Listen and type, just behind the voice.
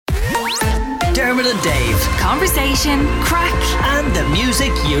Dermot and Dave. Conversation, crack, And the music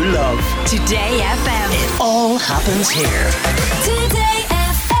you love. Today FM. It all happens here. Today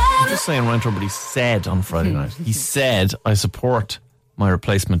FM. Just saying Ryan Turbert, he said on Friday night, he said, I support my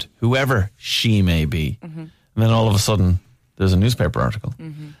replacement, whoever she may be. And then all of a sudden, there's a newspaper article.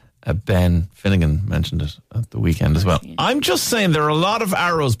 Ben Finnegan mentioned it at the weekend as well. I'm just saying there are a lot of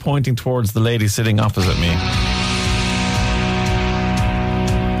arrows pointing towards the lady sitting opposite me.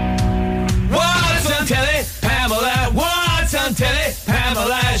 What's on telly? Pamela. What's on telly?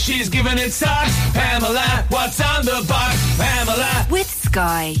 Pamela. She's giving it socks. Pamela. What's on the box? Pamela. With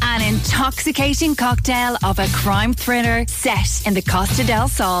Sky, an intoxicating cocktail of a crime thriller set in the Costa del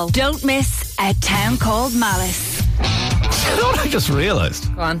Sol. Don't miss A Town Called Malice. You know what I just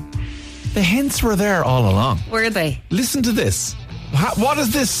realised? Go on. The hints were there all along. Were they? Listen to this. What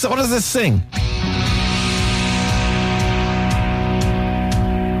is this? What does this sing?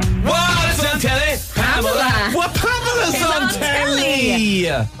 What's on telly? Pamela. What Pamela's on telly?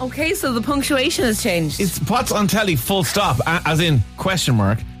 Okay, so the punctuation has changed. It's what's on telly, full stop, as in question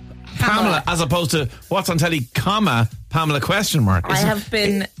mark. Pamela, as opposed to what's on telly, comma, Pamela question mark. I have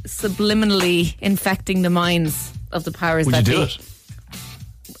been subliminally infecting the minds of the powers Would that you do be. it?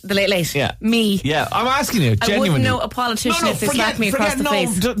 The late. Yeah. Me. Yeah, I'm asking you, I genuinely. wouldn't know a politician if they slapped me across the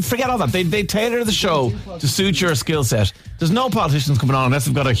face. Forget all that. They tailor the show to suit your skill set. There's no politicians coming on unless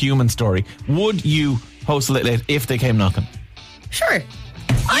they've got a human story. Would you host a Late if they came knocking? Sure.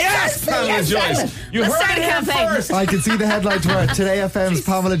 Yes, Pamela Joyce. You Let's heard start it a here campaign. first. I can see the headline tomorrow. Today FM's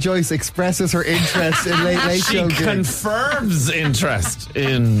Pamela Joyce expresses her interest in late She show gigs. confirms interest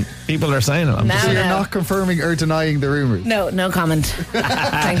in people are saying it. I'm just So No. you're not confirming or denying the rumours? No comment.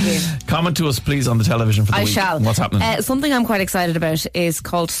 Thank you. comment to us, please, on the television for the I week. shall. What's happening? Something I'm quite excited about is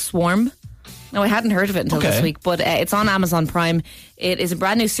called Swarm. Now, I hadn't heard of it until Okay. this week, but it's on Amazon Prime. It is a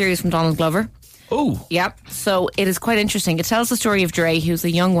brand new series from Donald Glover. Oh, Yep. So it is quite interesting. It tells the story of Dre, who's a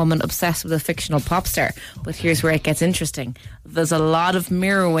young woman obsessed with a fictional pop star. But here's where it gets interesting. There's a lot of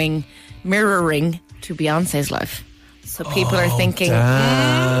mirroring to Beyonce's life. So people are thinking,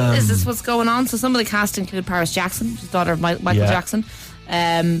 is this what's going on? So some of the cast include Paris Jackson, who's daughter of Michael Yeah. Jackson,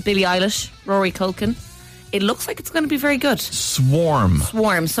 Billie Eilish, Rory Culkin. It looks like it's going to be very good. Swarm.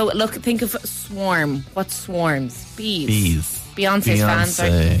 Swarm. So look, think of Swarm. What swarms? Bees. Beyonce's fans are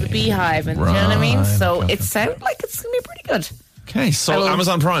the beehive, and you know what I mean? Right, So okay. it sounds like it's going to be pretty good. Okay, I so will-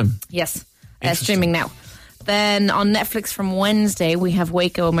 Amazon Prime. Yes, Interesting. streaming now. Then on Netflix from Wednesday, we have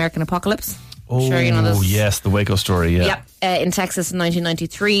Waco American Apocalypse. I'm sure you know this. Oh, yes, the Waco story, yeah. Yep, in Texas in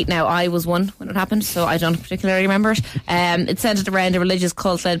 1993. Now, I was one when it happened, so I don't particularly remember it. It centered around a religious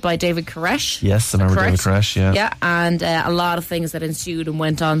cult led by David Koresh. Yes, I remember David Koresh, yeah. Yeah, and a lot of things that ensued and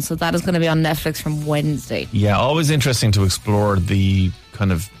went on. So that is going to be on Netflix from Wednesday. Yeah, always interesting to explore the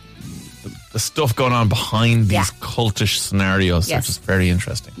kind of the stuff going on behind these Yeah. cultish scenarios. They're Yes. just very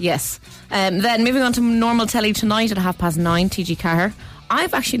interesting. Yes. Then moving on to normal telly tonight at 9:30, TG Carr.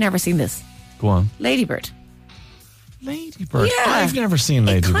 I've actually never seen this. Go on. Ladybird. Ladybird. Yeah. I've never seen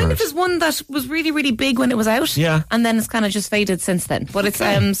It Ladybird. kind of is one that was really, really big when it was out. Yeah. And then it's kind of just faded since then. But it's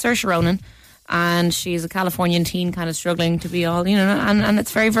Saoirse Ronan. And she's a Californian teen kind of struggling to be all, and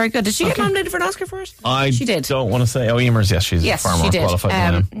it's very, very good. Did she get nominated for an Oscar for it? I did. don't want to say. Oh, Emer's, yes, she's Yes, far she more did. qualified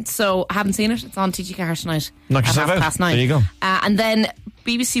than I am. So I haven't seen it. It's on TG Carr tonight. Knock at yourself out. 9:30. There you go. And then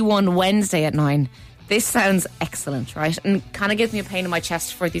BBC One Wednesday at 9. This sounds excellent, right? And kind of gives me a pain in my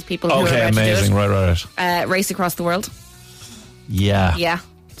chest for these people who are Okay, about amazing. to do it. Right. Race Across the World. Yeah. Yeah.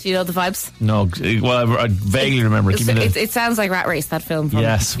 Do you know the vibes? No, well, I vaguely remember. Give me the... It sounds like Rat Race, that film. From,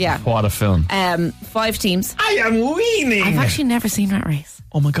 Yes, Yeah. what a film. 5 teams. I am weaning. I've actually never seen Rat Race.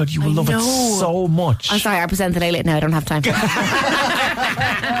 Oh my God, you will love it know. so much. I'm sorry, I present today late now. I don't have time.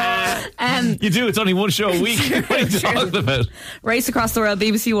 You do, it's only one show a week. What are you talking about? Race Across the World,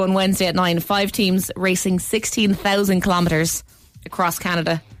 BBC One, Wednesday at 9. 5 teams racing 16,000 kilometres across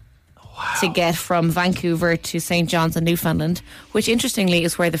Canada to get from Vancouver to St. John's in Newfoundland, which interestingly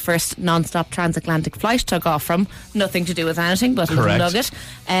is where the first non-stop transatlantic flight took off from. Nothing to do with anything, but a little Correct.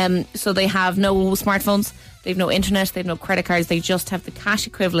 nugget. So they have no smartphones, they have no internet, they have no credit cards, they just have the cash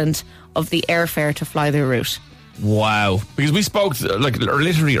equivalent of the airfare to fly their route. Wow. Because we spoke,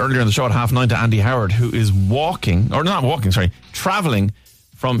 literally earlier in the show at 9:30 to Andy Howard, who is travelling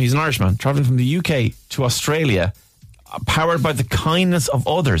from, he's an Irishman, travelling from the UK to Australia, powered by the kindness of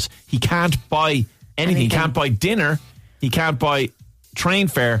others. He can't buy anything. He can't buy dinner. He can't buy train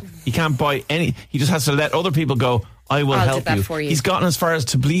fare. He can't buy any. He just has to let other people go, I will I'll do help that you. for you. He's gotten as far as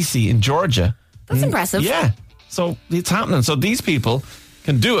Tbilisi in Georgia. That's impressive. Yeah. So it's happening. So these people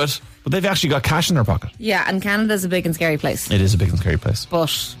can do it, but they've actually got cash in their pocket. Yeah, and Canada's a big and scary place. It is a big and scary place.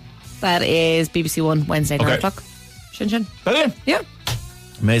 But That is BBC One, Wednesday, 9 o'clock. Shin. Brilliant. Yeah.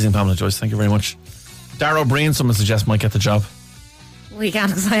 Amazing, Pamela Joyce. Thank you very much. Darrow Breen, someone suggests, might get the job. We can't,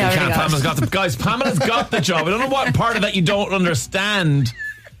 because I already got Pamela's it. ad guys, Pamela's got the job. I don't know what part of that you don't understand.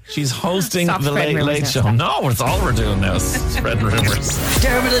 She's hosting Stop the spreading Late Late rumours Show. now. No, it's all we're doing now is spreading rumors.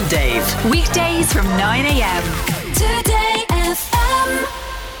 Dermot and Dave. Weekdays from 9 a.m. Today